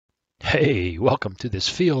Hey, welcome to this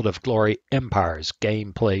Field of Glory Empires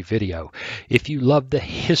gameplay video. If you love the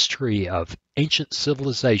history of ancient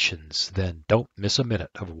civilizations, then don't miss a minute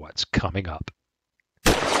of what's coming up.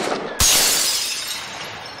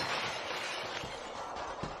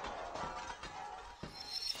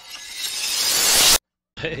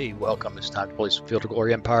 Hey, welcome. It's time to play some Field of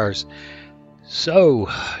Glory Empires. So,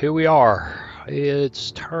 here we are.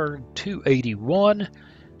 It's turn 281.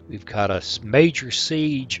 We've got a major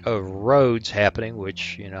siege of Rhodes happening,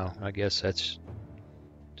 which, I guess that's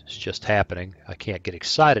just happening. I can't get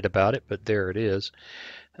excited about it, but there it is.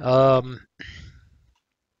 We're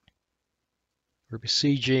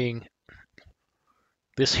besieging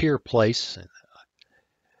this here place,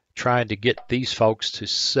 trying to get these folks to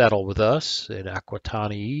settle with us in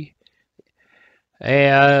Aquitanii.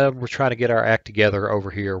 And we're trying to get our act together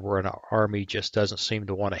over here where an army just doesn't seem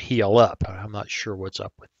to want to heal up. I'm not sure what's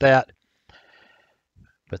up with that.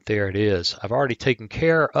 But there it is. I've already taken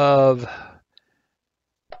care of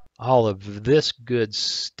all of this good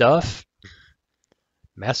stuff.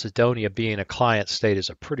 Macedonia being a client state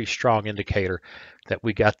is a pretty strong indicator that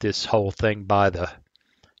we got this whole thing by the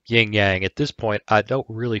yin-yang. At this point, I don't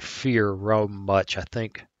really fear Rome much. I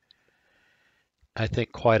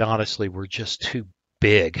think quite honestly we're just too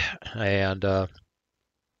big, and I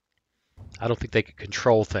don't think they could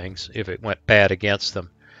control things if it went bad against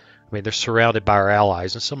them. I mean, they're surrounded by our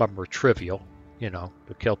allies, and some of them are trivial, the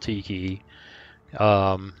Celtici,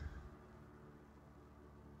 and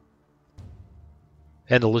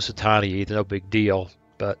the Lusitanii, no big deal.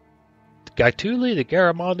 But the Gaetuli, the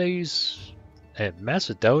Garamandes, and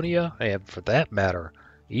Macedonia, and for that matter,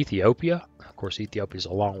 Ethiopia. Of course, Ethiopia's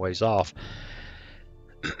a long ways off.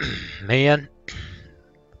 Man,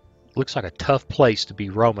 looks like a tough place to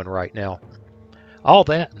be Roman right now. All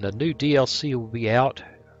that and the new DLC will be out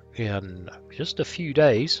in just a few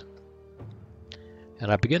days.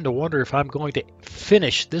 And I begin to wonder if I'm going to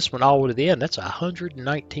finish this one all the way to the end. That's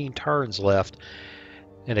 119 turns left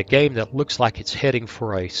in a game that looks like it's heading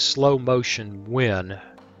for a slow motion win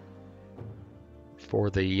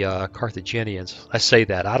for the Carthaginians. I say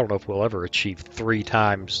that. I don't know if we'll ever achieve 3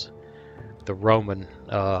 times the Roman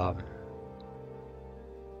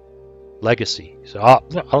legacy. So I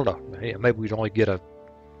don't know. Maybe we'd only get a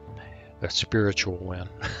spiritual win.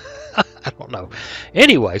 I don't know.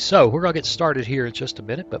 Anyway, so we're going to get started here in just a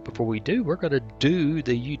minute. But before we do, we're going to do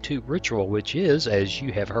the YouTube ritual, which is, as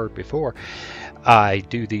you have heard before, I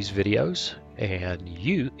do these videos. And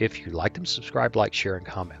you, if you like them, subscribe, like, share, and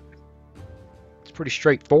comment. It's pretty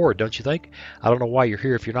straightforward, don't you think? I don't know why you're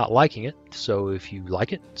here if you're not liking it. So if you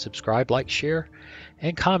like it, subscribe, like, share,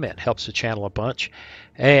 and comment. Helps the channel a bunch.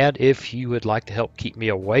 And if you would like to help keep me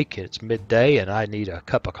awake, it's midday and I need a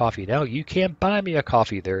cup of coffee now, you can buy me a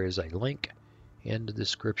coffee. There is a link in the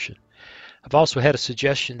description. I've also had a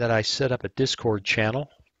suggestion that I set up a Discord channel.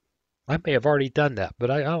 I may have already done that, but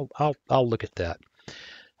I'll look at that.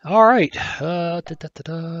 All right. I think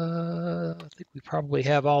we probably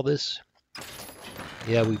have all this.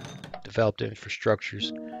 Yeah, we developed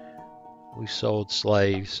infrastructures. We sold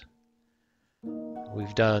slaves.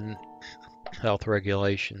 We've done health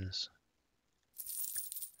regulations.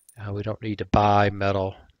 We don't need to buy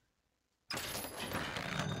metal.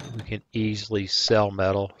 We can easily sell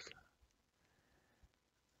metal.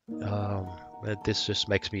 This just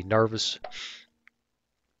makes me nervous.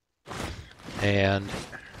 And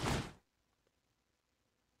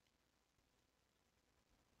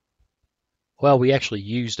well, we actually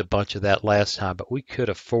used a bunch of that last time, but we could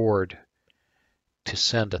afford to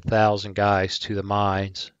send 1,000 guys to the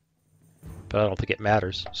mines. But I don't think it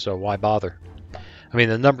matters, so why bother? I mean,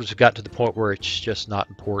 the numbers have got to the point where it's just not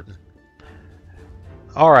important.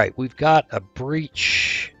 All right, we've got a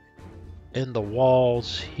breach in the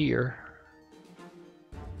walls here.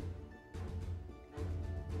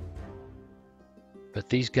 But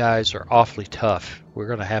these guys are awfully tough. We're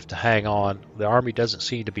going to have to hang on. The army doesn't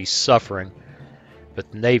seem to be suffering,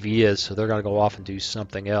 but the Navy is, so they're going to go off and do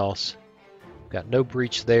something else. Got no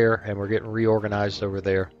breach there, and we're getting reorganized over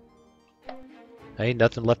there. Ain't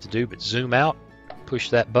nothing left to do but zoom out, push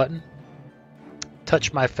that button,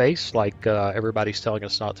 touch my face like everybody's telling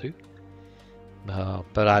us not to.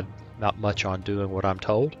 But I'm not much on doing what I'm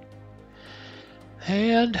told.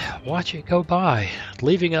 And watch it go by,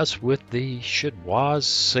 leaving us with the should Waz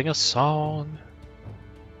sing a song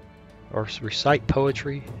or recite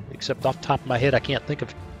poetry, except off the top of my head I can't think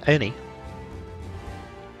of any.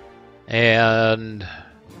 And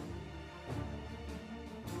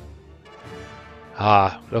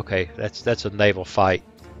okay, that's a naval fight.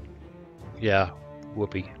 Yeah,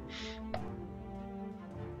 whoopee.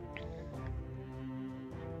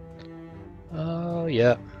 Oh,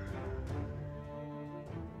 yeah.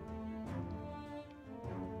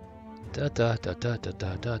 Da da da da da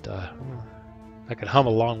da da da. I can hum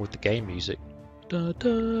along with the game music. Da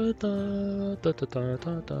da da da da da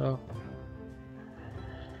da da.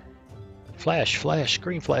 Flash, flash,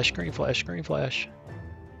 screen flash, screen flash, screen flash.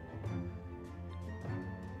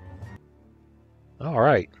 All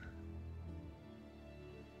right.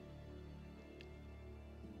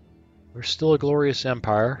 We're still a glorious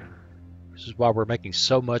empire. This is why we're making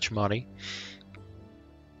so much money.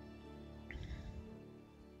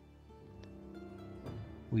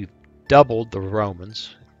 We've doubled the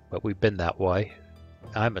Romans, but we've been that way.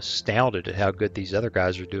 I'm astounded at how good these other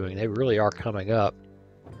guys are doing. They really are coming up.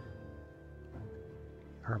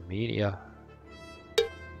 Armenia.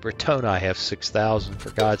 Bretoni have 6,000, for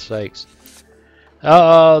God's sakes.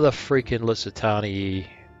 Oh, the freaking Lusitanii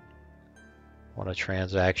want a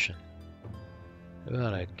transaction. They're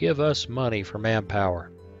gonna give us money for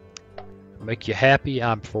manpower. Make you happy,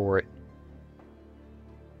 I'm for it.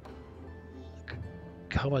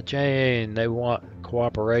 Commagene, they want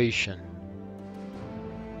cooperation.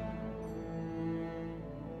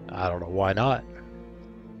 I don't know why not.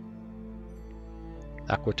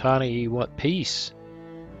 Aquitanii want peace.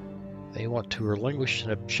 They want to relinquish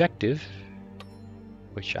an objective,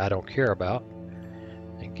 which I don't care about,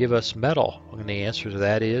 and give us metal. And the answer to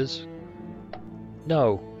that is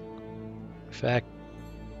no. In fact,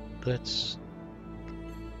 let's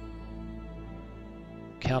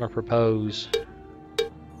counterpropose.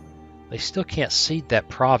 They still can't cede that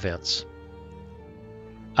province.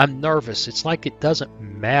 I'm nervous. It's like it doesn't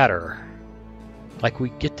matter. Like we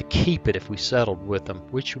get to keep it if we settled with them,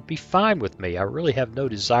 which would be fine with me. I really have no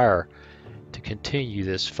desire to continue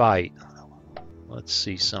this fight. Let's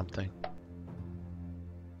see something.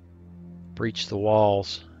 Breach the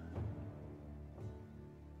walls.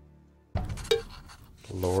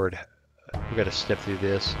 Lord, we got to step through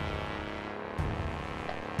this.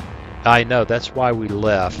 I know, that's why we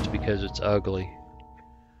left, because it's ugly.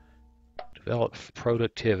 Develop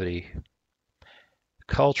productivity.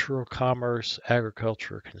 Cultural, commerce,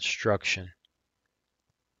 agriculture, construction.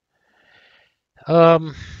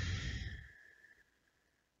 We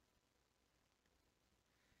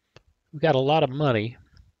got a lot of money.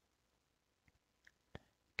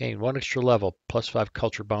 Gain 1 extra level, +5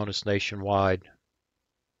 culture bonus nationwide.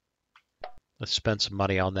 Let's spend some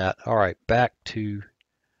money on that. All right, back to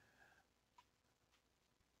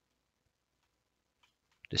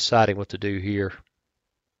deciding what to do here.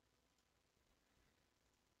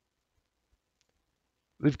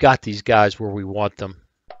 We've got these guys where we want them.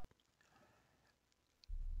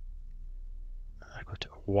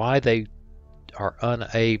 Why they are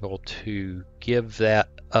unable to give that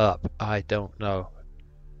up, I don't know.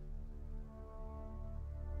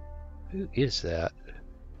 Who is that?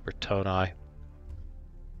 Bretoni.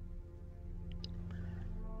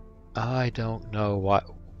 I don't know what.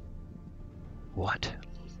 What?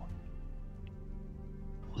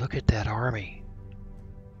 Look at that army.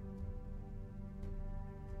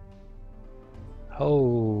 Oh,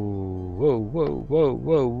 whoa, whoa, whoa,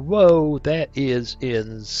 whoa, whoa. That is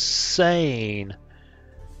insane.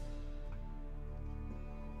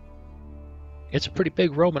 It's a pretty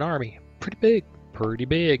big Roman army. Pretty big. Pretty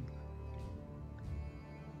big.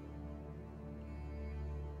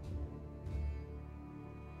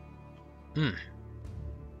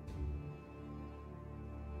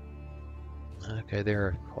 Okay,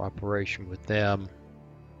 they're cooperation with them.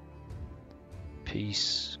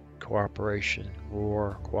 Peace, cooperation,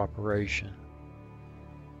 war, cooperation.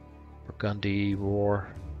 Burgundy, war.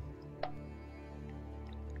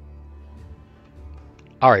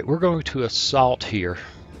 Alright, we're going to assault here.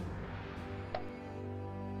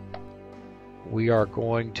 We are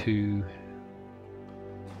going to...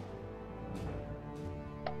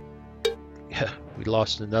 we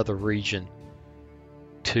lost another region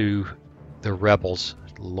to the rebels.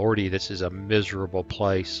 Lordy, this is a miserable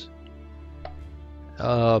place.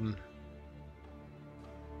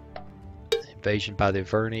 Invasion by the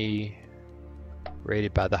Averni,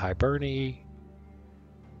 raided by the Hiberni.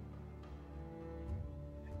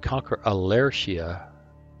 Conquer Alertia.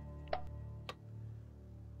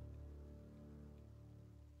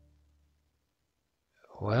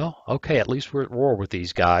 Well, okay, at least we're at war with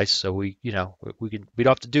these guys, so we don't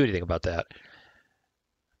have to do anything about that.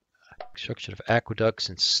 Construction of aqueducts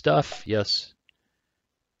and stuff, yes.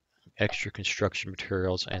 Extra construction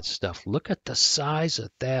materials and stuff. Look at the size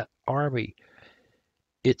of that army.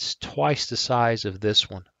 It's twice the size of this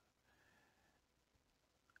one.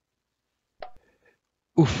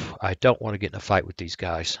 Oof, I don't want to get in a fight with these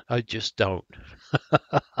guys. I just don't.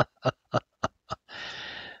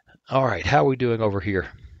 how are we doing over here?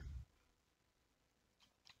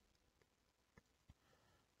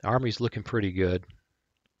 The army's looking pretty good.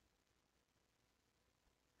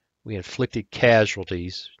 We inflicted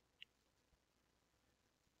casualties.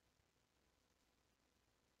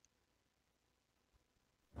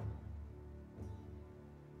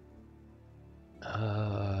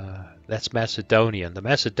 That's Macedonian. The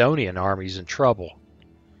Macedonian army's in trouble.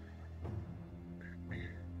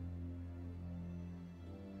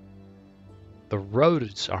 The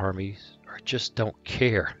Rhodus armies just don't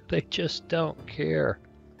care. They just don't care.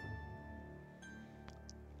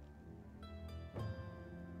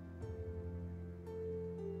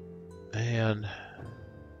 And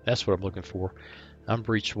that's what I'm looking for.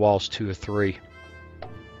 Unbreached walls 2 or 3.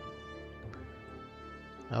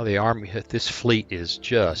 Now the army, this fleet is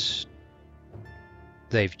just,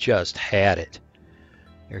 they've just had it.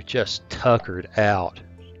 They're just tuckered out.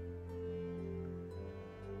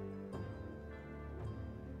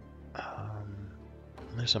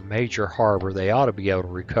 There's a major harbor. They ought to be able to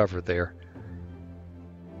recover there.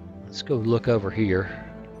 Let's go look over here.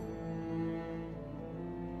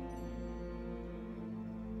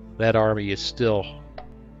 That army is still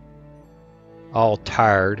all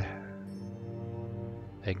tired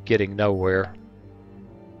and getting nowhere.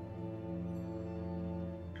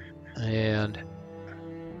 And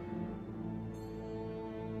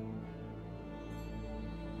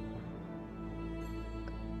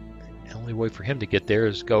the only way for him to get there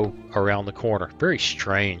is go around the corner. Very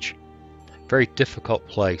strange. Very difficult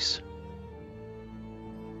place.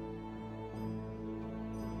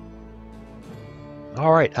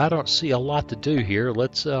 All right, I don't see a lot to do here.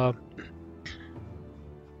 Let's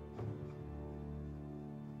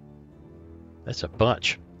that's a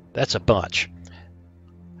bunch. That's a bunch.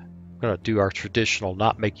 We're going to do our traditional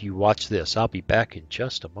not make you watch this. I'll be back in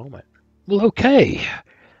just a moment. Well, okay.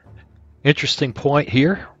 Interesting point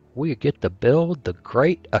here. We get to build the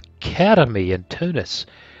Great Academy in Tunis.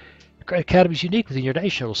 The Great Academy is unique within your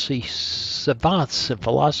nation. We'll see savants and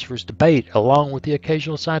philosophers debate along with the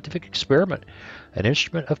occasional scientific experiment. An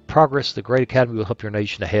instrument of progress, the Great Academy will help your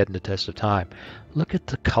nation ahead in the test of time. Look at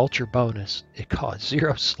the culture bonus. It costs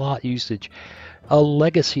 0 slot usage, a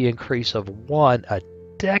legacy increase of 1, a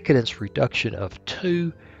decadence reduction of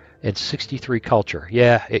 2, and 63 culture.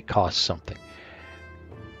 Yeah, it costs something.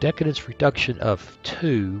 Decadence reduction of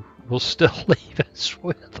 2 will still leave us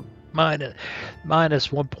with minus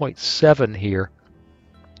 1.7 here.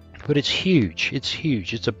 But it's huge. It's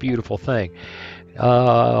huge. It's a beautiful thing.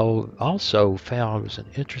 Also found was an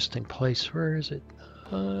interesting place. Where is it?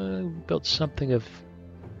 Built something of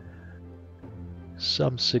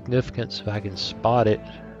some significance if I can spot it.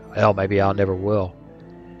 Well, maybe I never will.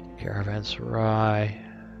 Caravanserai.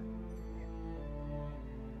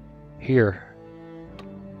 Here.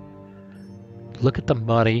 Look at the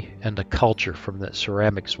money and the culture from the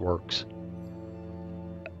ceramics works.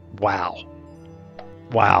 Wow.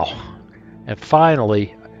 Wow. And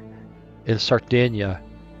finally, in Sardinia,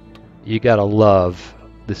 you gotta love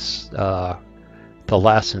this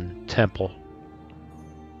Thalassan temple.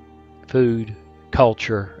 Food,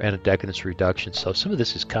 culture, and a decadence reduction. So some of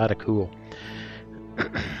this is kind of cool.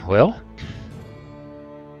 Well,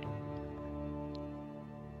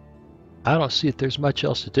 I don't see if there's much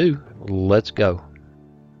else to do. Let's go.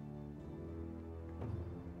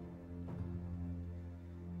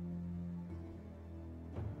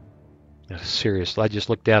 Serious. I just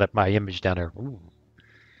looked down at my image down there. Ooh.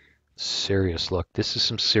 Serious look. This is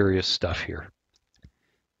some serious stuff here.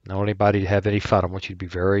 I don't want anybody to have any fun. I want you to be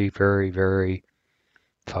very, very, very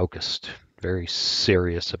focused. Very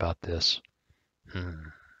serious about this.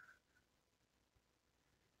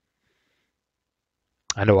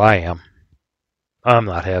 I know I am. I'm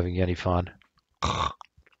not having any fun.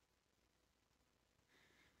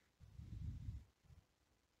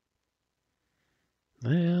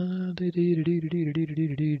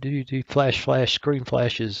 Flash, flash, screen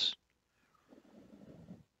flashes.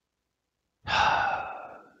 There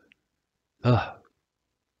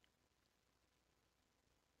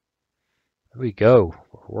we go.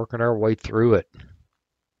 We're working our way through it.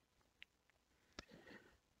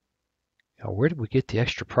 Now, where did we get the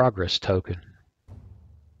extra progress token?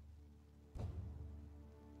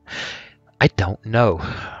 I don't know.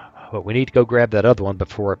 But we need to go grab that other one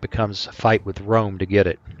before it becomes a fight with Rome to get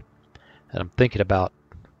it. And I'm thinking about,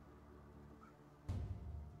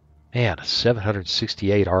 man, a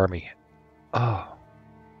 768 army. Oh.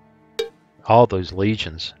 All those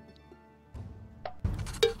legions.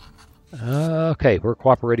 Okay, we're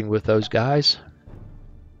cooperating with those guys.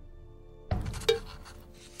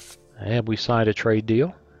 And we signed a trade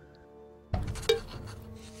deal.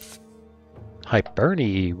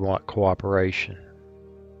 Hibernia want cooperation.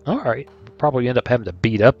 Alright. Probably end up having to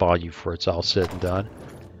beat up on you before it's all said and done.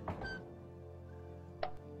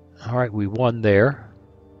 Alright, we won there.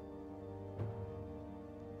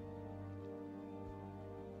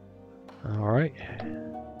 Alright.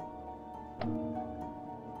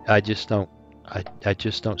 I just don't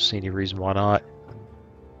see any reason why not.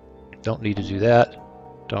 Don't need to do that.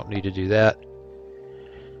 Don't need to do that.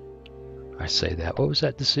 I say that. What was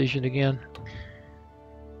that decision again?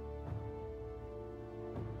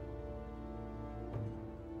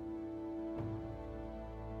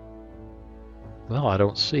 Well, I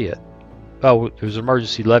don't see it. Oh, there's an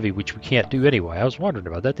emergency levy, which we can't do anyway. I was wondering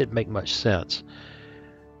about that. Didn't make much sense.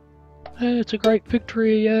 It's a great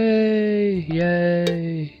victory. Yay!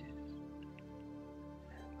 Yay!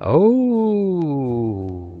 Oh!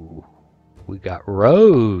 We got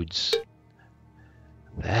Rhodes.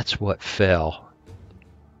 That's what fell.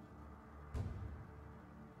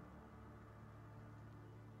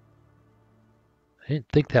 I didn't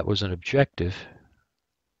think that was an objective.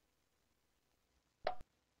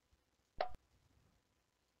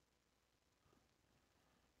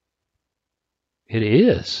 It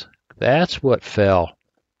is. That's what fell.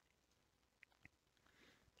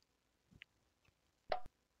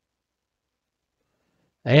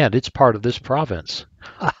 And it's part of this province.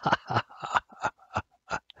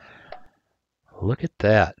 Look at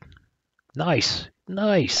that. Nice.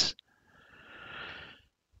 Nice.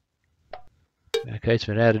 Okay, it's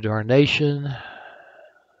been added to our nation.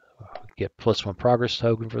 We get +1 progress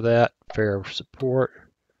token for that. Fair support.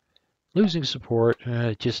 Losing support.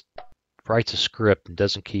 It just writes a script and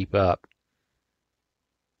doesn't keep up.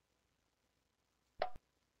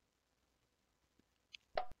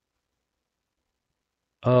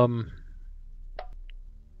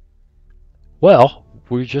 Well,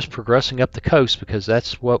 we're just progressing up the coast because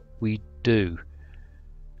that's what we do.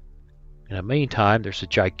 In the meantime, there's a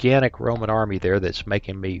gigantic Roman army there that's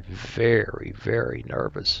making me very, very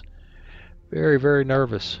nervous. Very, very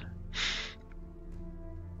nervous.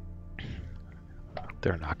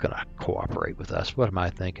 They're not going to cooperate with us. What am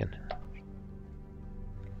I thinking?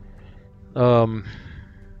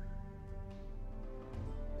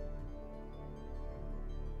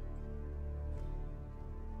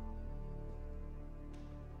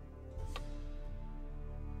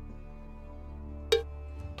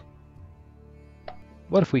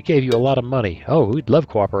 What if we gave you a lot of money? Oh, we'd love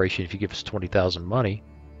cooperation if you give us 20,000 money.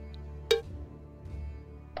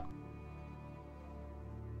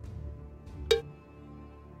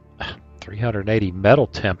 $380 metal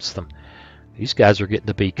tempts them. These guys are getting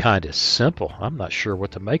to be kind of simple. I'm not sure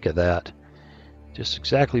what to make of that. Just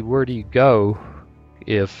exactly where do you go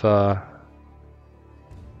if Rome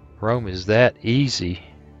is that easy?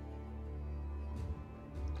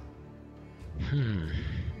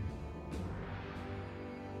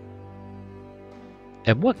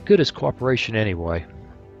 And what good is cooperation anyway?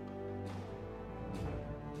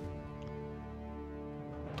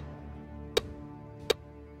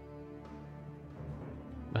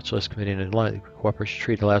 Much less committing to cooperation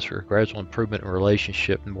treaty allows for a gradual improvement in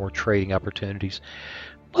relationship and more trading opportunities.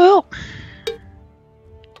 Well,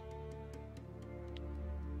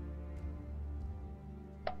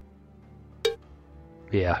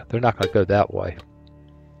 yeah, they're not going to go that way.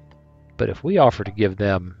 But if we offer to give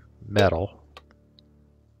them metal,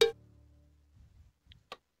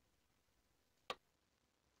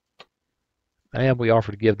 and we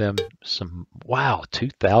offer to give them some, wow,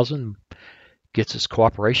 2,000 gets us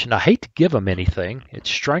cooperation. I hate to give them anything. It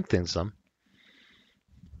strengthens them.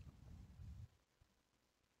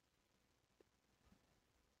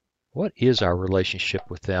 What is our relationship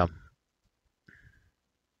with them?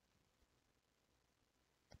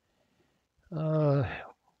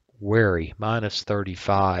 Wary,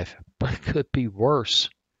 -35. But it could be worse.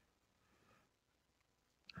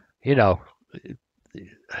 You know,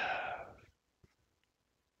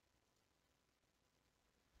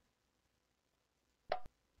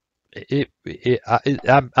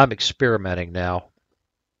 I'm experimenting now.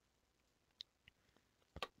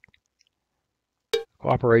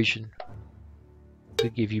 Cooperation. We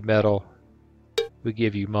give you metal. We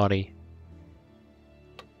give you money.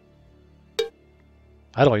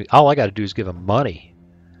 All I got to do is give them money.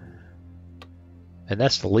 And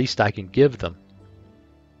that's the least I can give them.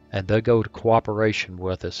 And they'll go to cooperation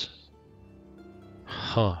with us.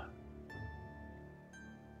 Huh.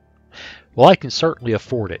 Well, I can certainly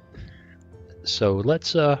afford it. So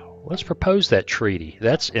let's propose that treaty.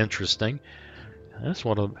 That's interesting. That's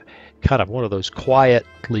kind of one of those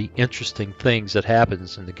quietly interesting things that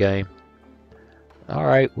happens in the game. All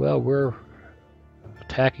right, well, we're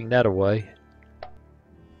attacking that away.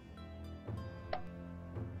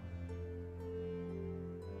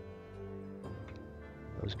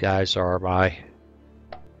 guys are my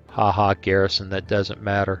haha garrison. That doesn't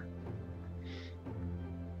matter.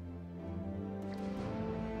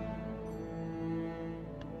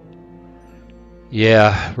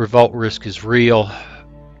 Yeah, revolt risk is real.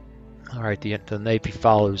 Alright, the Navy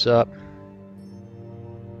follows up.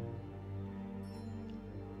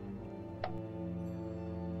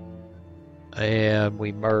 And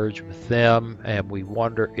we merge with them, and we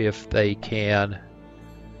wonder if they can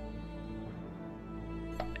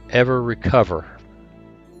ever recover.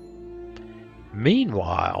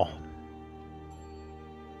 Meanwhile,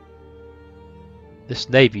 this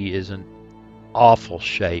Navy is in awful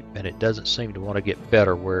shape, and it doesn't seem to want to get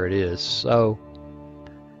better where it is, so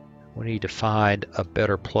we need to find a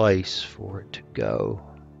better place for it to go.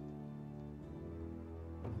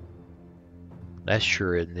 That's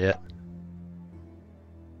sure isn't it.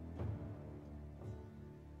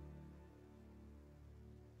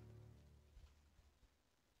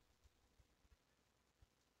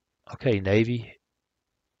 Okay, Navy,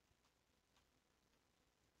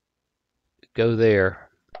 go there.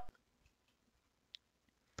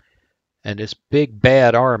 And this big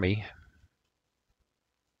bad army,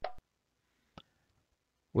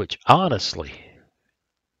 which honestly,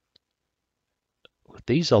 with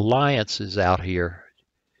these alliances out here,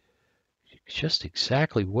 just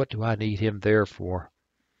exactly what do I need him there for?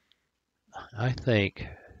 I think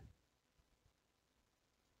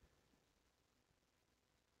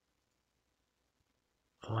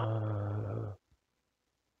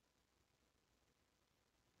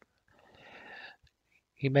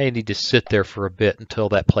he may need to sit there for a bit until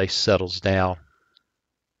that place settles down.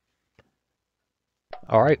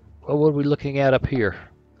 All right, well, what are we looking at up here?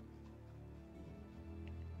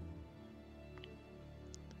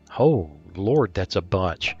 Oh, Lord, that's a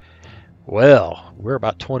bunch. Well, we're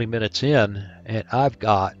about 20 minutes in, and I've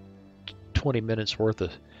got 20 minutes worth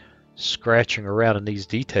of scratching around in these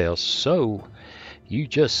details. So you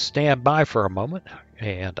just stand by for a moment,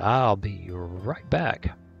 and I'll be right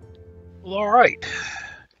back. All right.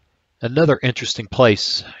 Another interesting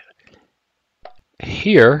place.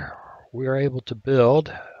 Here, we are able to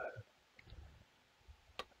build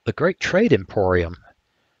the Great Trade Emporium.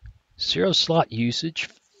 0 slot usage,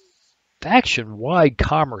 faction-wide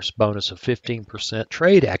commerce bonus of 15%,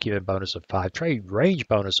 trade acumen bonus of 5, trade range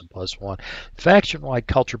bonus of +1, faction-wide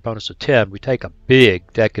culture bonus of 10. We take a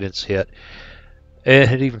big decadence hit,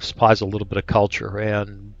 and it even supplies a little bit of culture.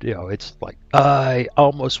 And you know, it's like I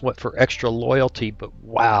almost went for extra loyalty, but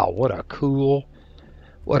wow, what a cool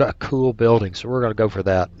building. So we're going to go for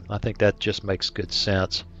that. I think that just makes good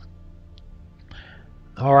sense.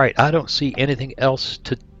 All right, I don't see anything else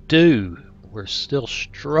to do. We're still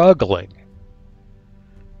struggling.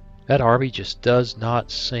 That army just does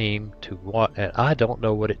not seem to want, and I don't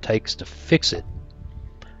know what it takes to fix it.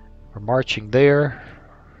 We're marching there.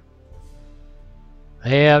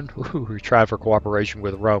 And we're trying for cooperation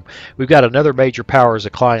with Rome. We've got another major power as a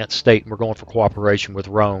client state, and we're going for cooperation with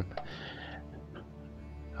Rome.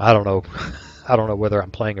 I don't know. I don't know whether I'm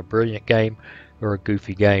playing a brilliant game or a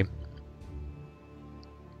goofy game.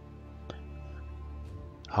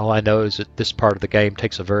 All I know is that this part of the game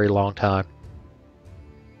takes a very long time.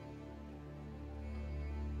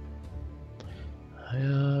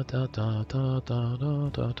 And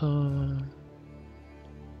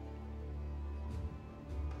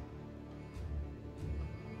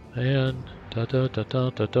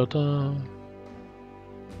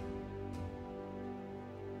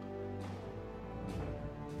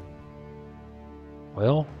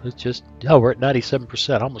well, it's just, oh, we're at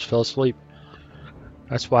 97%. I almost fell asleep.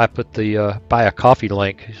 That's why I put the buy a coffee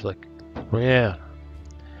link. He's like, yeah,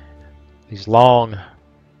 these long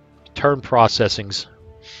turn processings.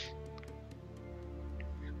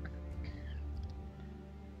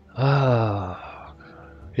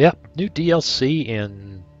 Yep, new DLC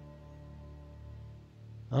in,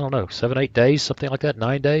 I don't know, 7, 8 days, something like that,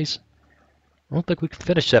 9 days. I don't think we can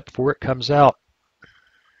finish that before it comes out.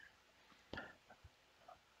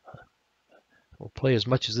 We'll play as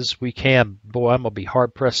much as this we can. Boy, I'm going to be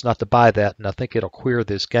hard-pressed not to buy that, and I think it'll queer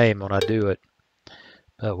this game when I do it.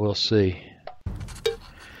 But we'll see.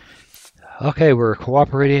 Okay, we're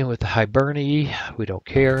cooperating with the Hiberni. We don't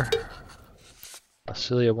care.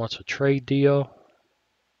 Massilia wants a trade deal.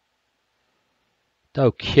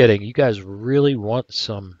 No kidding. You guys really want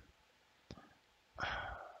some...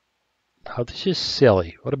 Oh, this is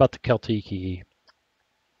silly. What about the Celtici?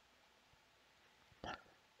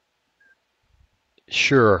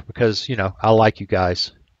 Sure, because, you know, I like you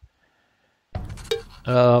guys.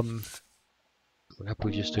 We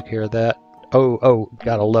just took care of that. Oh,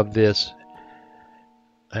 gotta love this.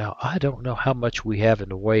 Now, I don't know how much we have in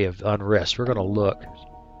the way of unrest. We're going to look.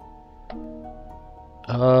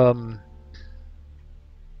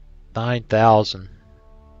 9,000.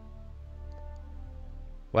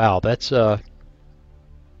 Wow, that's I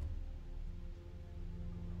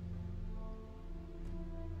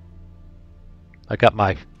got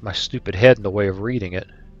my stupid head in the way of reading it.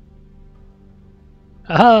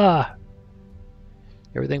 Ah!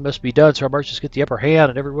 Everything must be done so our merchants get the upper hand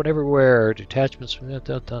and everyone everywhere. Detachments from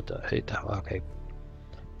okay.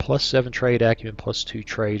 +7 trade acumen, +2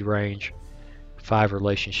 trade range, 5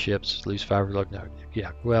 relationships, lose 5 no,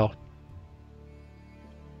 yeah, well.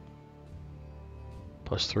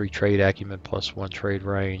 +3 trade acumen, +1 trade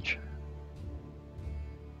range.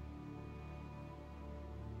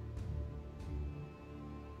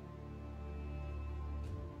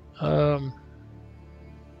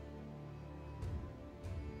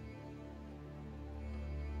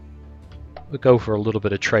 We'll go for a little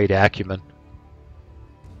bit of trade acumen.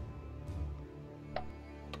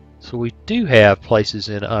 So we do have places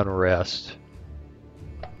in unrest.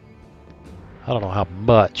 I don't know how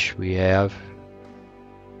much we have.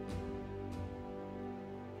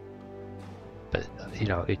 But, you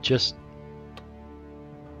know, it just...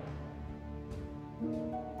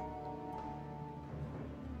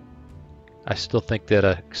 I still think that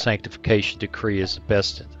a sanctification decree is the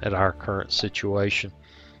best at our current situation.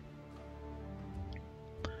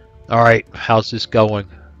 Alright, how's this going?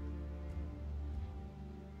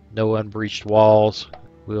 No unbreached walls.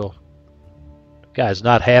 The guy's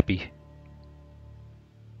not happy.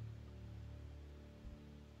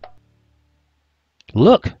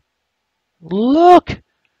 Look! Look!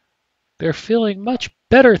 They're feeling much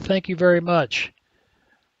better, thank you very much.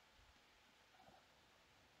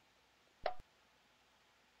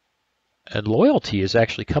 And loyalty is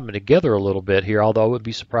actually coming together a little bit here, although I wouldn't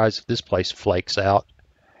be surprised if this place flakes out.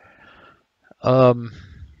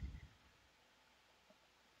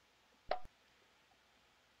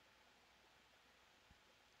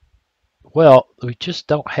 Well, we just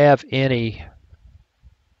don't have any.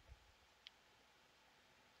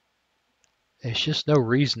 There's just no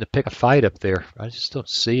reason to pick a fight up there. I just don't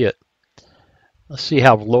see it. Let's see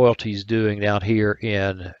how loyalty's doing down here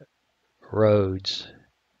in Rhodes.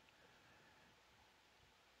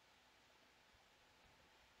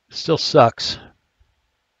 Still sucks.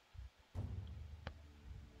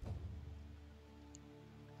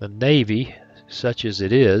 The Navy, such as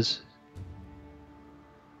it is,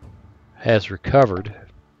 has recovered.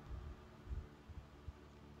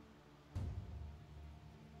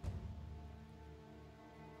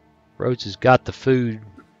 Rhodes has got the food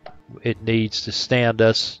it needs to stand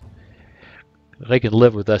us. They can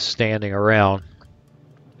live with us standing around.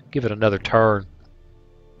 Give it another turn.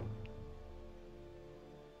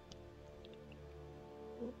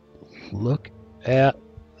 Look at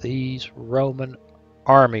these Roman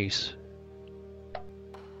armies.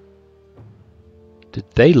 Did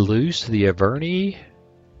they lose to the Averni?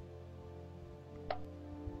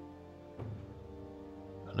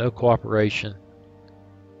 No cooperation.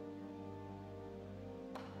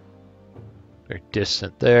 They're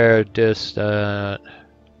distant. They're distant.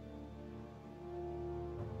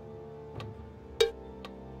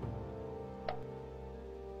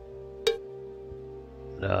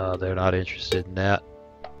 No, they're not interested in that.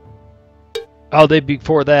 Oh, they'd be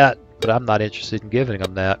for that, but I'm not interested in giving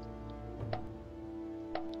them that.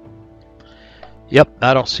 Yep,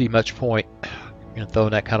 I don't see much point in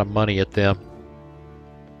throwing that kind of money at them.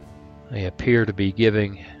 They appear to be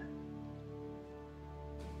giving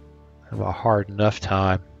them a hard enough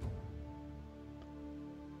time.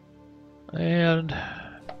 And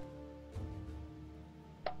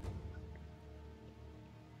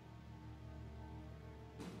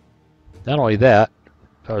not only that,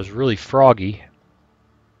 if I was really froggy,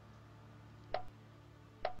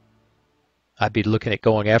 I'd be looking at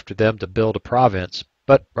going after them to build a province.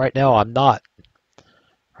 But right now I'm not.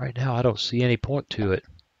 Right now I don't see any point to it.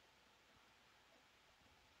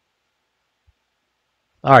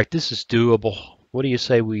 All right, this is doable. What do you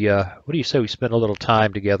say we spend a little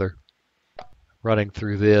time together running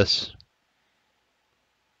through this?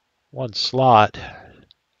 One slot.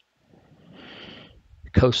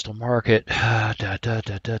 Coastal market. Growth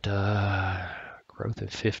in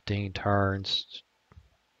 15 turns.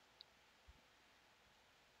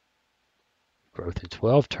 Growth in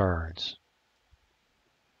 12 turns.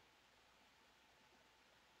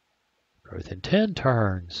 Growth in 10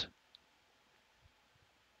 turns.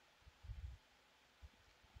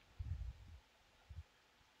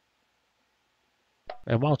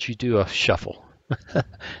 And why don't you do a shuffle? I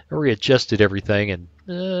readjusted everything, and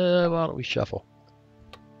why don't we shuffle?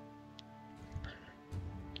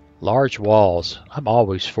 Large walls. I'm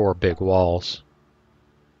always for big walls.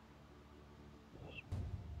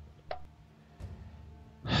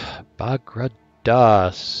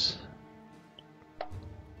 Bagradas.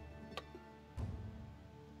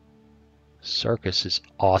 Circus is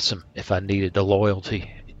awesome if I needed the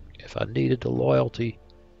loyalty. If I needed the loyalty.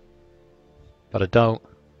 But I don't.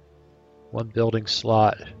 One building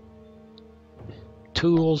slot.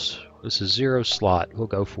 Tools. This is 0 slot. We'll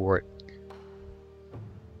go for it.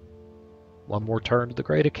 One more turn to the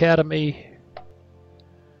Great Academy.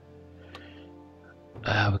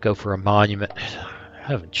 We'll go for a monument. I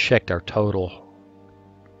haven't checked our total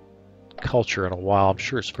culture in a while. I'm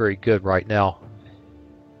sure it's very good right now.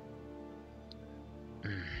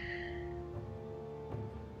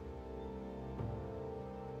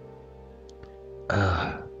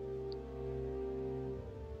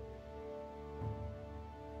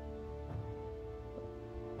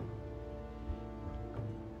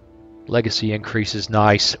 Legacy increase is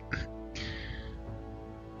nice.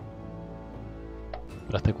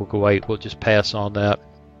 But I think we'll go wait. We'll just pass on that.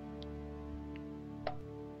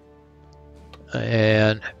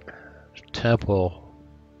 And temple.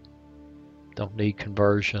 Don't need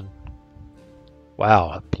conversion.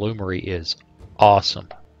 Wow, bloomery is awesome.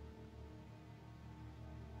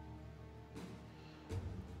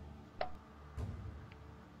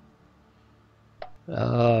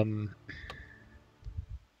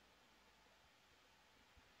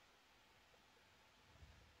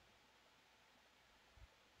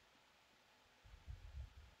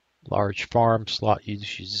 Large farm slot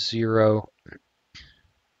usage 0.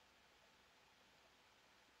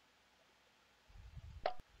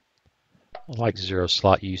 I like 0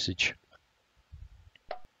 slot usage.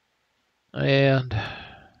 And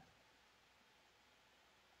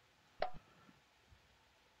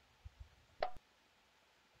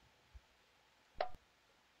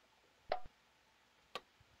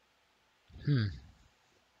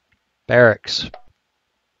barracks.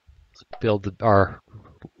 Build our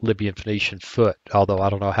Libyan Phoenician foot, although I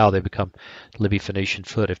don't know how they become Libyan Phoenician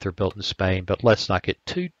foot if they're built in Spain, but let's not get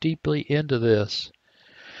too deeply into this.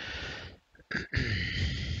 Go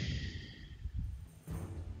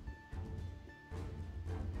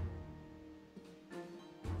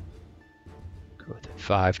with it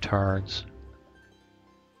 5 turns.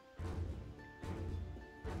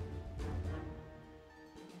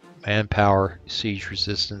 Manpower, siege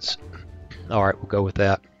resistance. Alright, we'll go with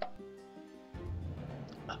that.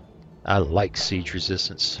 I like siege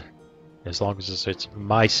resistance, as long as it's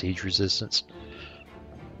my siege resistance.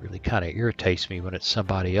 It really kind of irritates me when it's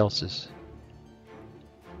somebody else's.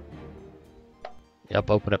 Yep,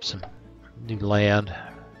 open up some new land.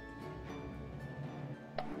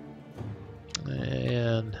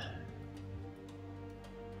 And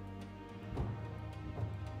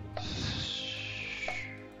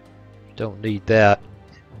don't need that.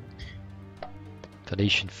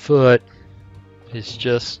 Phoenician foot is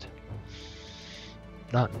just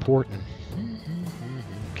not important.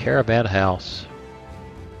 Caravan house.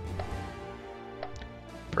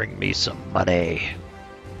 Bring me some money.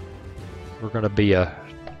 We're going to be a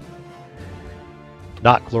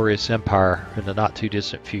not glorious empire in the not too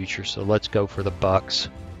distant future, so let's go for the bucks.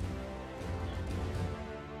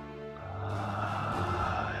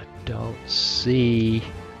 I don't see.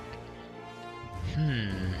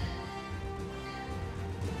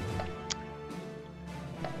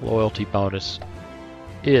 Loyalty bonus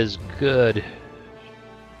is good.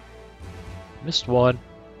 Missed one.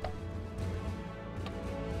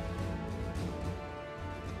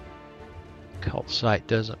 Cult site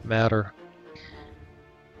doesn't matter.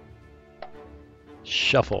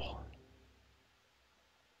 Shuffle.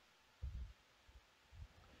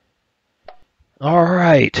 All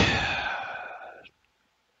right.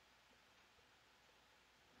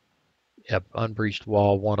 Yep, unbreached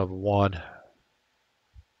wall, 1 of 1.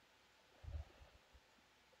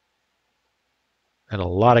 And a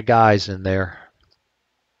lot of guys in there.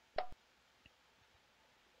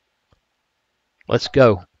 Let's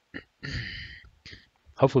go.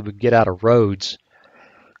 Hopefully we can get out of Rhodes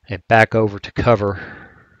and back over to cover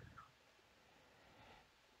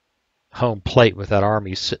home plate with that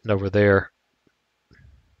army sitting over there.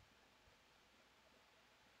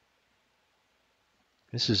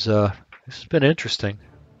 This has been interesting.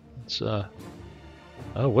 It's oh,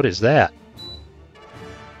 what is that?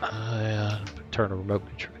 Turn a remote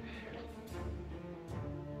control.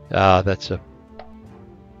 That's a,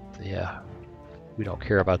 yeah, we don't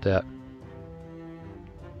care about that.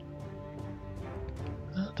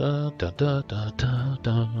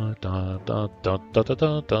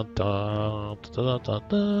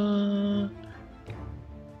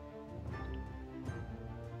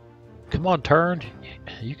 Come on, turn.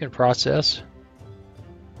 You can process.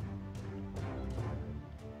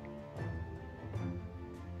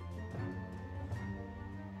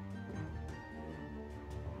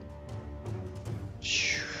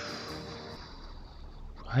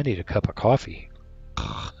 I need a cup of coffee.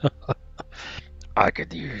 I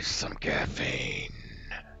could use some caffeine.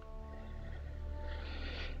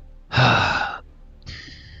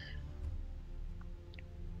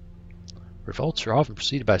 Revolts are often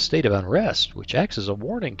preceded by a state of unrest, which acts as a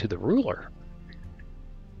warning to the ruler.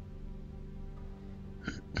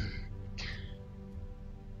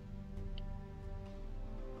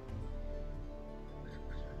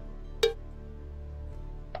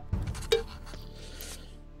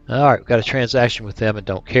 Alright, we've got a transaction with them and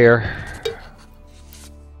don't care.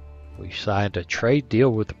 We signed a trade deal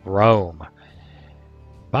with Rome.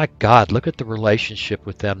 My God, look at the relationship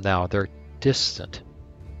with them now. They're distant.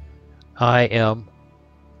 I am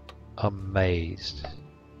amazed.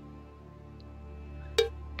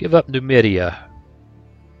 Give up Numidia.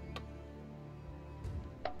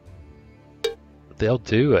 They'll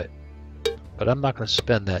do it. But I'm not going to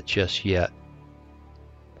spend that just yet.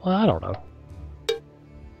 Well, I don't know.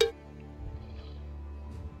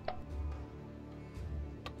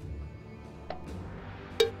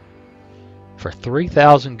 For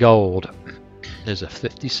 3,000 gold, there's a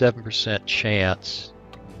 57% chance.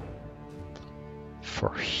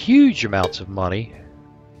 For huge amounts of money,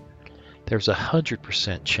 there's a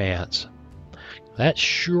 100% chance. That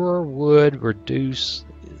sure would reduce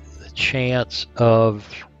the chance of...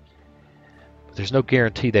 There's no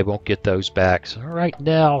guarantee they won't get those back. So right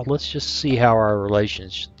now, let's just see how our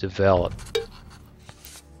relations develop.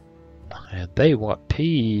 And they want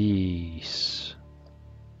peace.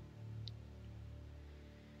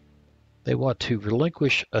 They want to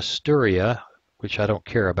relinquish Asturia, which I don't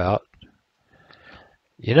care about.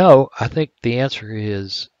 You know, I think the answer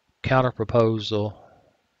is counterproposal,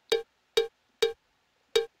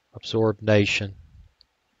 absorb nation.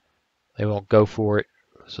 They won't go for it,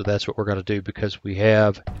 so that's what we're going to do because we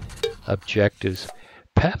have objectives.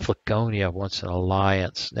 Paphlagonia wants an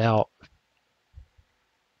alliance. Now,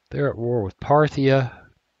 they're at war with Parthia,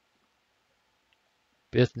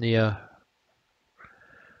 Bithynia.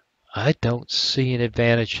 I don't see an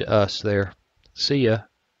advantage to us there. See ya.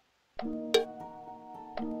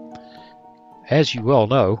 As you well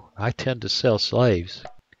know, I tend to sell slaves.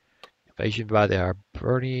 Invasion by the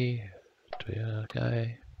Arberni.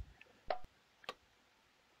 Okay.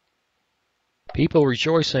 People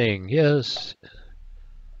rejoicing. Yes.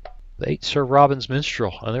 They ate Sir Robin's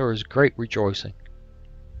minstrel, and there was great rejoicing.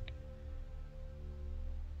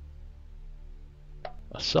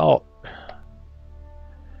 Assault.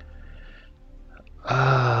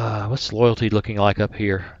 What's loyalty looking like up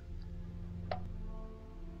here?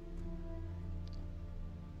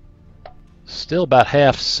 Still about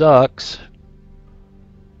half sucks.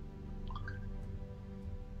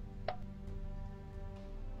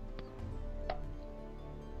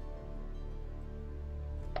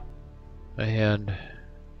 And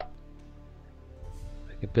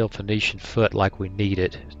we can build Phoenician foot like we need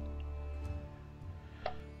it.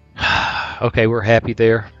 Okay, we're happy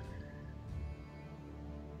there.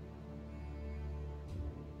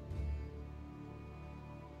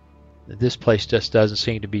 This place just doesn't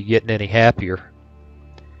seem to be getting any happier.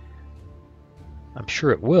 I'm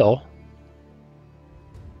sure it will.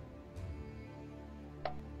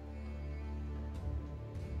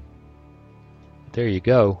 There you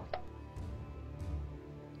go.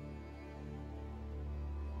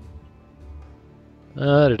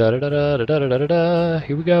 Here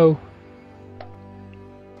we go.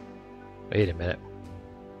 Wait a minute.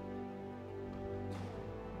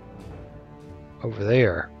 Over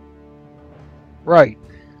there. Right.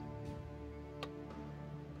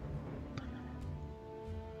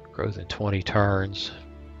 Growth in 20 turns.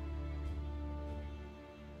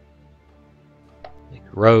 Like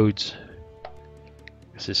roads.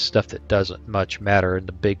 This is stuff that doesn't much matter in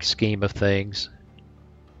the big scheme of things.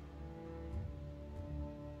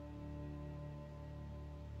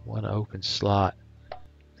 One open slot.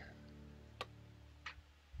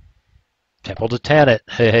 Temple to Tanit.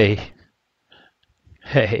 Hey.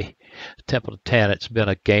 Hey. Temple to Tanit's been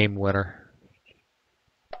a game winner.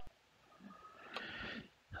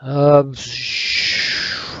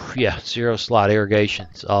 Yeah, 0 slot irrigation.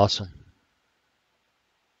 It's awesome.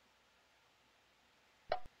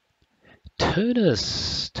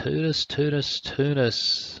 Tunis.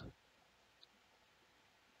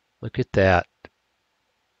 Look at that.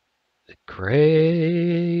 The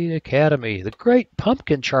great academy. The great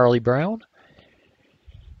pumpkin, Charlie Brown.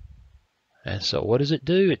 And so what does it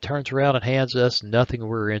do? It turns around and hands us nothing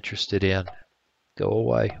we're interested in. Go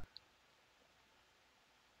away.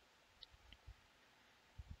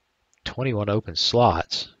 21 open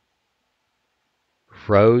slots.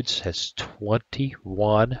 Rhodes has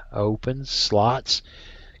 21 open slots.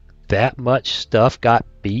 That much stuff got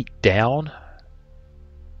beat down.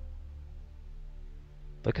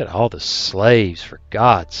 Look at all the slaves, for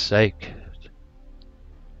God's sake.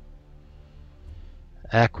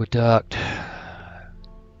 Aqueduct.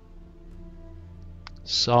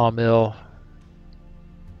 Sawmill.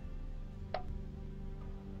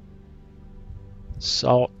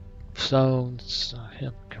 Salt stones.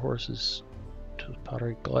 Hemp horses.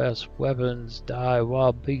 Pottery, glass, weapons, dye,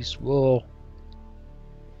 wild beast, wool.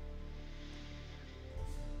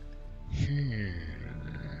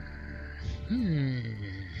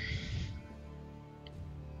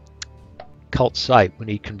 Cult site, we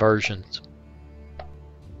need conversions.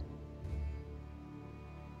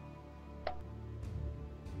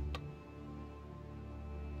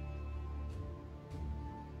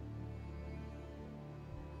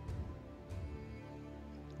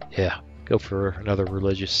 Yeah, go for another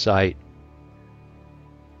religious site.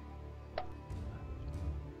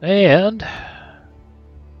 And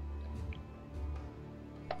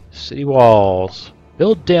city walls.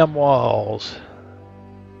 Build damn walls.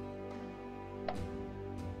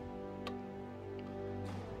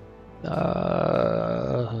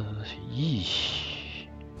 Yeesh.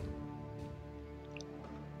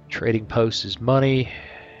 Trading post is money.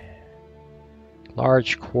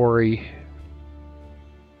 Large quarry.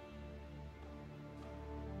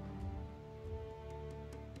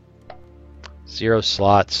 Zero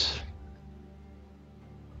slots.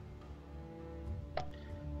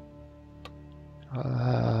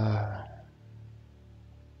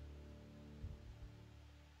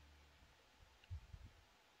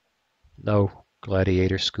 No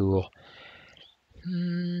gladiator school.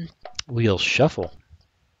 We'll shuffle.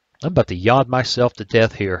 I'm about to yawn myself to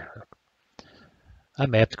death here. I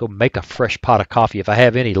may have to go make a fresh pot of coffee if I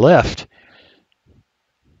have any left.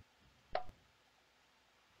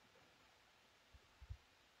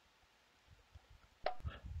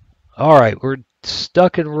 All right, we're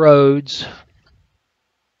stuck in Rhodes.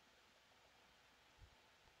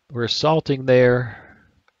 We're assaulting there.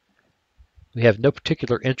 We have no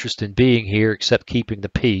particular interest in being here except keeping the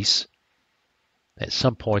peace. At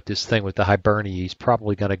some point, this thing with the Hibernians is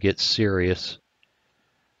probably going to get serious.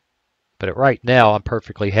 But right now, I'm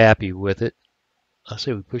perfectly happy with it. I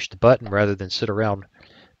say we push the button rather than sit around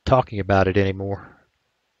talking about it anymore.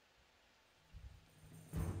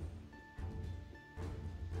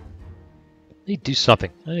 I need to do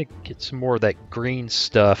something. I need to get some more of that green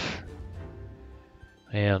stuff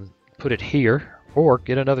and put it here, or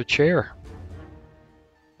get another chair.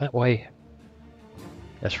 That way,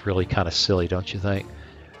 that's really kind of silly, don't you think?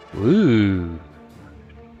 Ooh.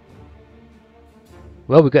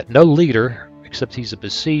 Well, we've got no leader, except he's a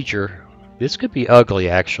besieger. This could be ugly,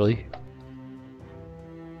 actually.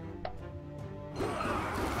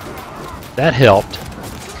 That helped.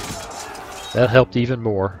 That helped even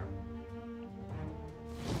more.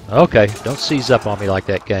 Okay, don't seize up on me like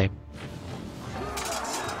that, game.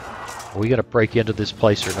 Are we going to break into this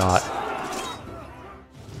place or not?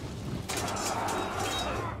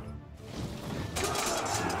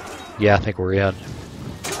 Yeah, I think we're in.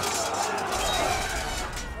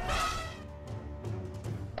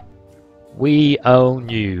 We own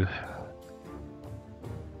you.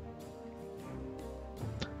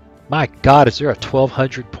 My God, is there a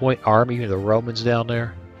 1,200 point army of the Romans down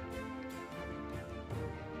there?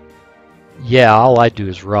 Yeah, all I do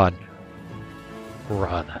is run.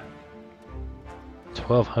 Run.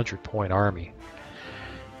 1,200 point army.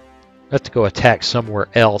 I have to go attack somewhere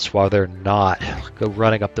else while they're not. Go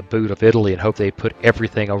running up the boot of Italy and hope they put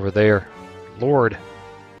everything over there. Lord.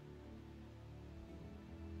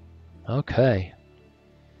 Okay.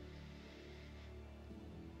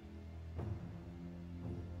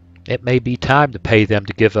 It may be time to pay them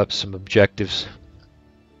to give up some objectives.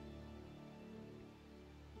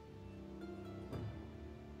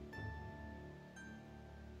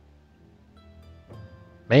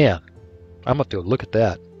 Man, I'm going to have to look at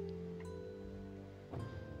that.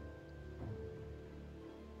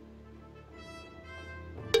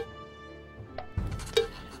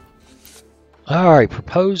 Alright,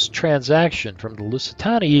 proposed transaction from the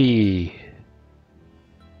Lusitanii.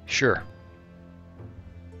 Sure.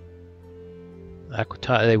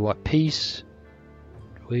 Aquitanii, they want peace.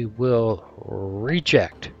 We will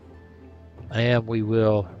reject. And we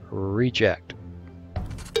will reject.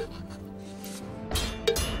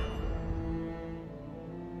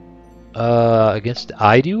 Against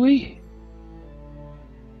Idui?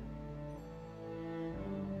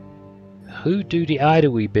 Who do the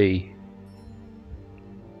Idui be?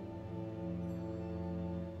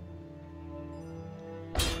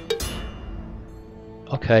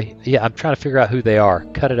 Okay, yeah, I'm trying to figure out who they are.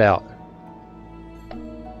 Cut it out.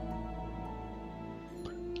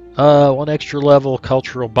 One extra level,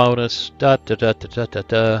 cultural bonus. Da da da da da da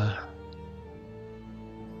da.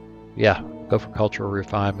 Yeah, go for cultural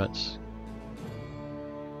refinements.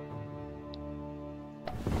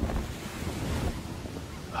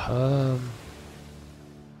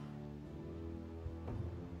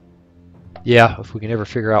 Yeah, if we can ever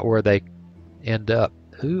figure out where they end up.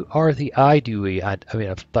 Who are the Idui? I mean,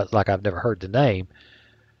 I've never heard the name.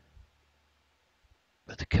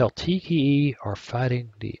 But the Celtici are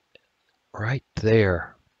fighting right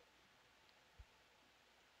there.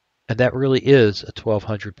 And that really is a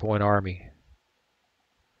 1,200 point army.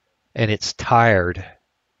 And it's tired.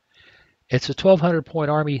 It's a 1,200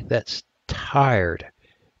 point army that's tired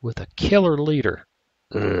with a killer leader.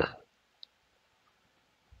 Ugh.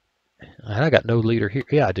 And I got no leader here.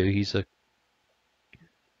 Yeah, I do. He's a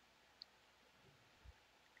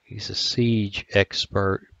siege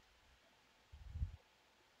expert.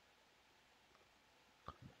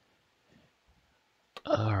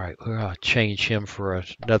 All right, we're going to change him for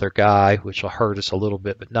another guy, which will hurt us a little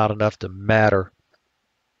bit, but not enough to matter.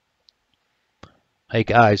 Hey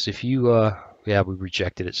guys, if you, yeah, we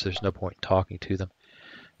rejected it, so there's no point in talking to them.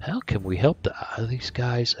 How can we help these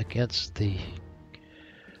guys against the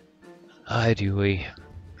Idui?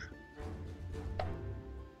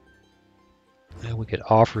 And we could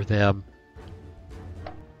offer them.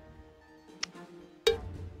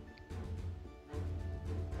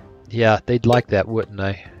 Yeah, they'd like that, wouldn't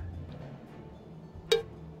they?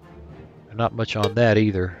 Not much on that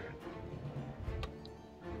either.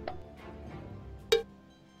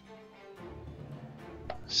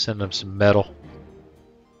 Send them some metal.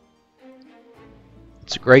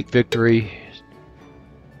 It's a great victory.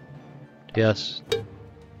 Yes.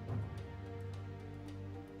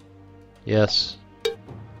 Yes.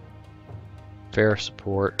 Fair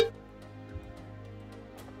support.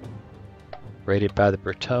 Rated by the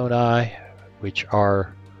Bretoni, which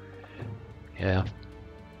are, yeah,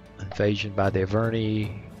 invasion by the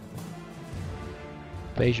Averni.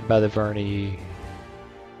 Invasion by the Averni.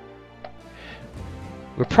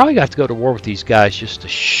 We're probably going to have to go to war with these guys just to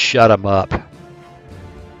shut them up.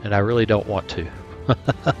 And I really don't want to.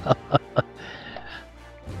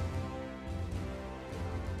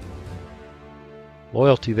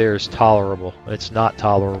 Loyalty there is tolerable. It's not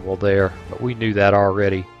tolerable there, but we knew that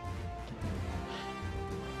already.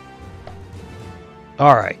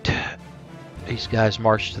 Alright. These guys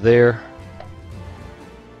march to there.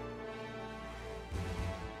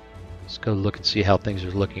 Let's go look and see how things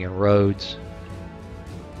are looking in Rhodes.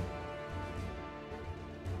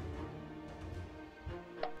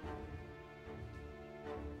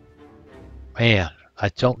 Man, I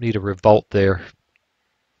don't need a revolt there.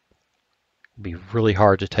 It'd be really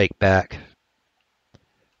hard to take back.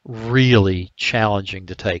 Really challenging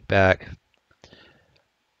to take back.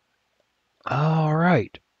 All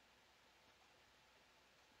right.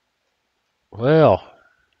 Well,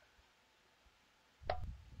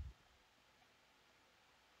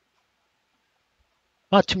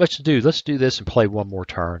 not too much to do. Let's do this and play one more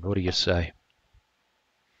turn. What do you say?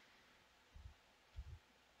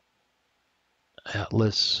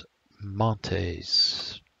 Atlas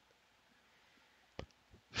Montes.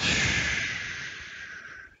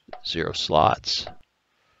 0 slots.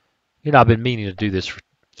 You know, I've been meaning to do this for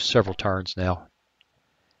several turns now.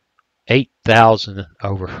 8,000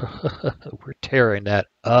 over. We're tearing that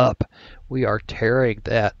up. We are tearing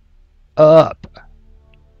that up.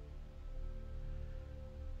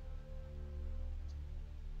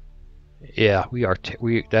 Yeah, we are.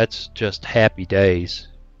 That's just happy days.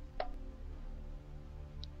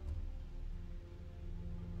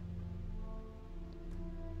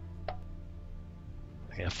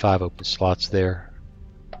 I got 5 open slots there.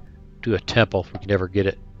 Do a temple if we can never get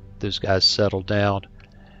it. Those guys settle down.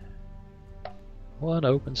 1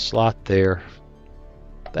 open slot there.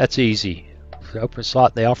 That's easy. Open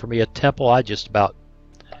slot. They offer me a temple. I just about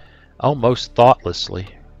almost thoughtlessly.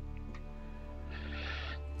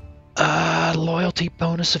 Loyalty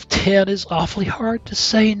bonus of 10 is awfully hard to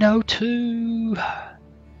say no to.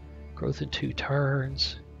 Growth in 2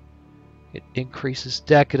 turns. It increases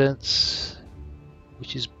decadence,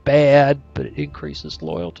 which is bad, but it increases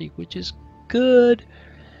loyalty, which is good.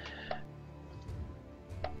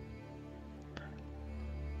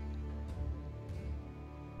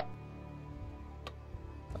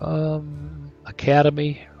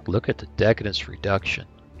 Academy. Look at the decadence reduction.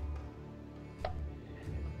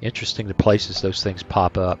 Interesting the places those things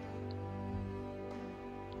pop up.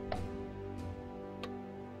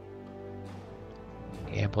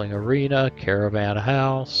 Gambling arena, caravan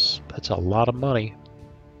house. That's a lot of money.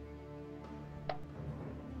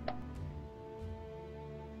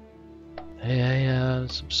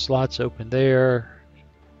 And some slots open there.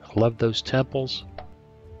 I love those temples.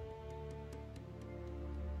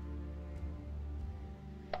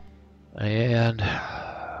 And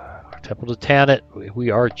Temple to Tanit, we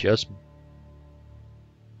are just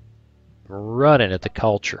running at the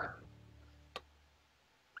culture.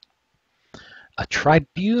 A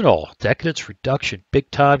tribunal, decadence reduction,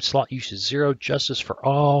 big time, slot usage 0, justice for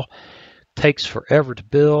all, takes forever to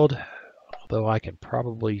build, although I can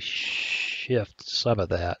probably shift some of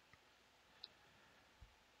that.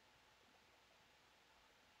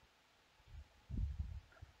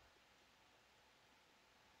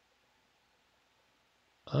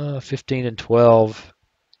 Uh, 15 and 12.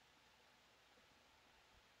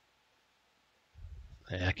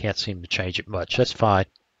 I can't seem to change it much. That's fine.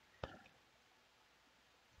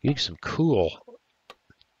 Getting some cool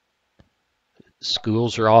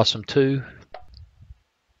schools are awesome too.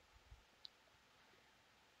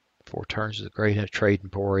 4 turns of the Great Trade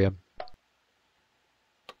Emporium.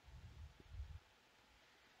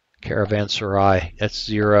 Caravanserai, that's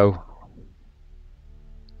 0.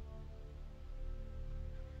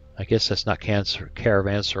 I guess that's not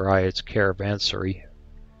Caravanserai, it's Caravansary.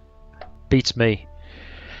 Beats me.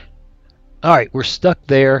 Alright, we're stuck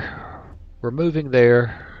there. We're moving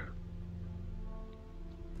there.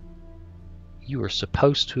 You were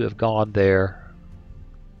supposed to have gone there.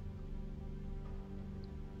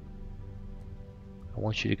 I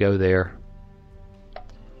want you to go there.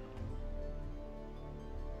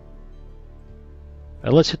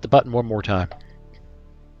 Now let's hit the button one more time.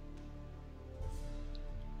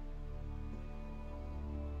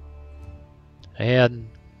 And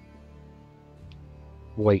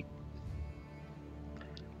wait.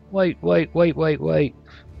 Wait. We're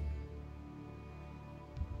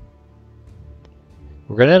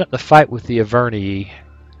going to end up the fight with the Avernii.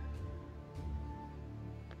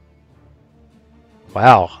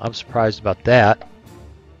 Wow, I'm surprised about that.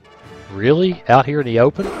 Really? Out here in the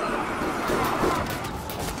open?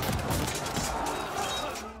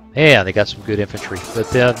 Man, they got some good infantry. But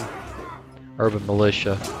then, urban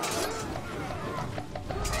militia.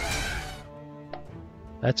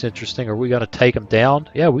 That's interesting. Are we going to take them down?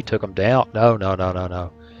 Yeah, we took them down. No.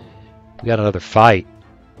 We got another fight,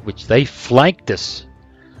 which they flanked us.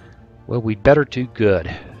 Well, we'd better do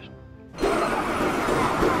good.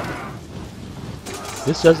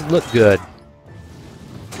 This doesn't look good.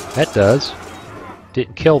 That does.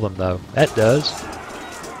 Didn't kill them, though. That does.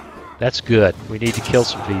 That's good. We need to kill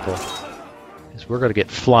some people, because we're going to get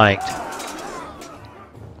flanked.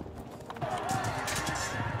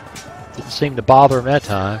 Didn't seem to bother him that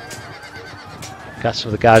time. Got some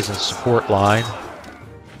of the guys in the support line.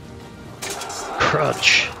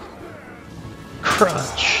 Crunch.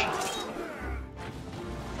 Crunch.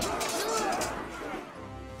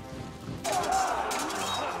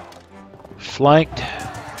 Flanked.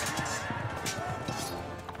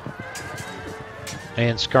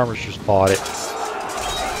 And skirmishers bought it.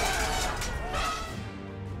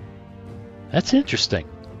 That's interesting.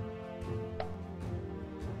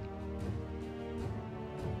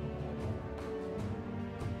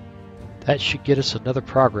 That should get us another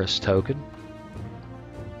progress token.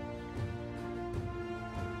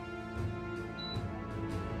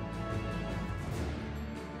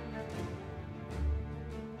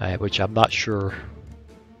 Which I'm not sure.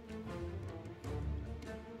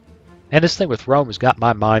 And this thing with Rome has got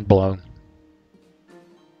my mind blown.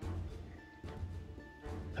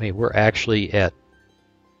 I mean, we're actually at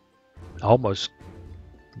almost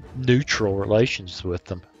neutral relations with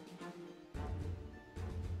them.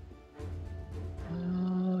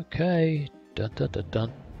 Okay. Dun dun dun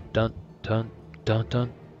dun dun dun dun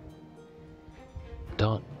dun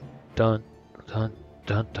dun dun dun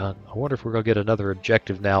dun dun. I wonder if we're gonna get another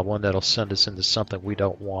objective now, one that'll send us into something we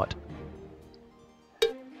don't want.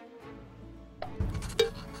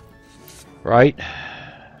 Right?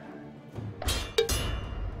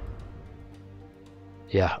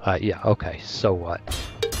 Yeah, yeah, okay, so what?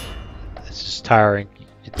 This is tiring.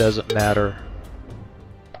 It doesn't matter.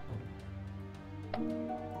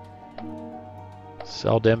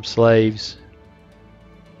 Sell them slaves.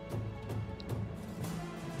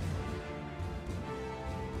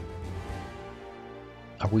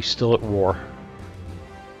 Are we still at war?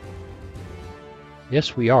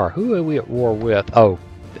 Yes, we are. Who are we at war with? Oh,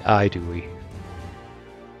 the eye, do we?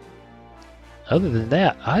 Other than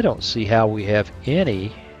that, I don't see how we have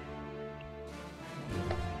any.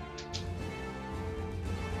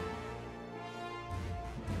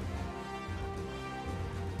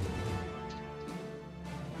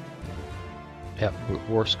 Yep,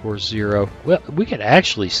 war score 0. Well, we can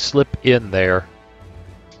actually slip in there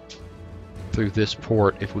through this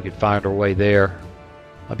port if we could find our way there.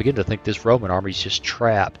 I begin to think this Roman army is just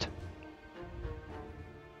trapped.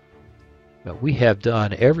 But we have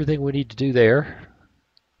done everything we need to do there.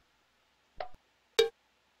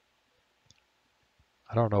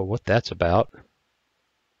 I don't know what that's about.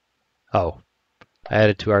 Oh,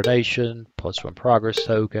 added to our nation, +1 progress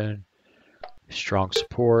token, strong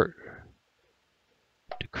support,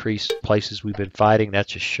 decreased places we've been fighting.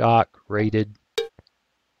 That's a shock. Raided,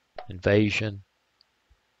 invasion,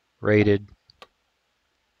 raided.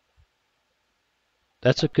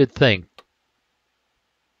 That's a good thing.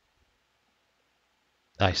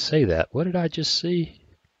 I say that. What did I just see?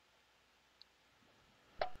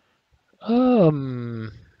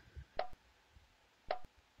 Oh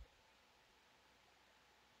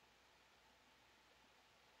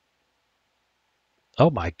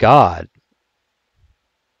my God.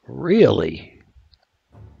 Really?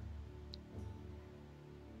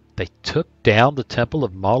 They took down the Temple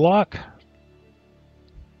of Moloch?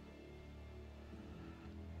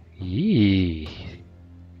 Yee.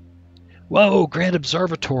 Whoa, Grand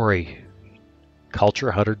Observatory. Culture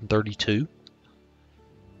 132.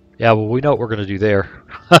 Yeah, well, we know what we're going to do there.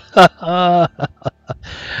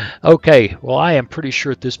 Okay, well, I am pretty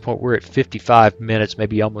sure at this point we're at 55 minutes,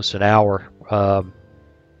 maybe almost an hour.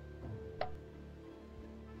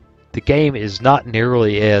 The game is not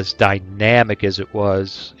nearly as dynamic as it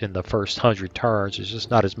was in the first 100 turns. There's just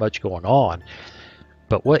not as much going on.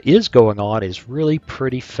 But what is going on is really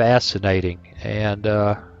pretty fascinating. And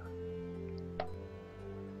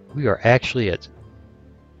we are actually at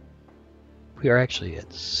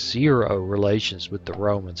 0 relations with the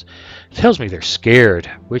Romans. It tells me they're scared,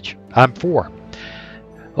 which I'm for.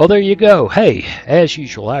 Well, there you go. Hey, as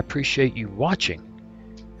usual, I appreciate you watching.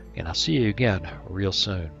 And I'll see you again real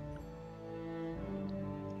soon.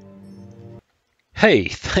 Hey,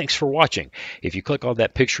 thanks for watching. If you click on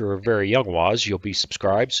that picture of very young Waz, you'll be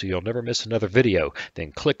subscribed so you'll never miss another video.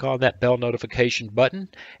 Then click on that bell notification button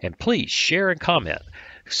and please share and comment.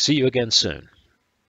 See you again soon.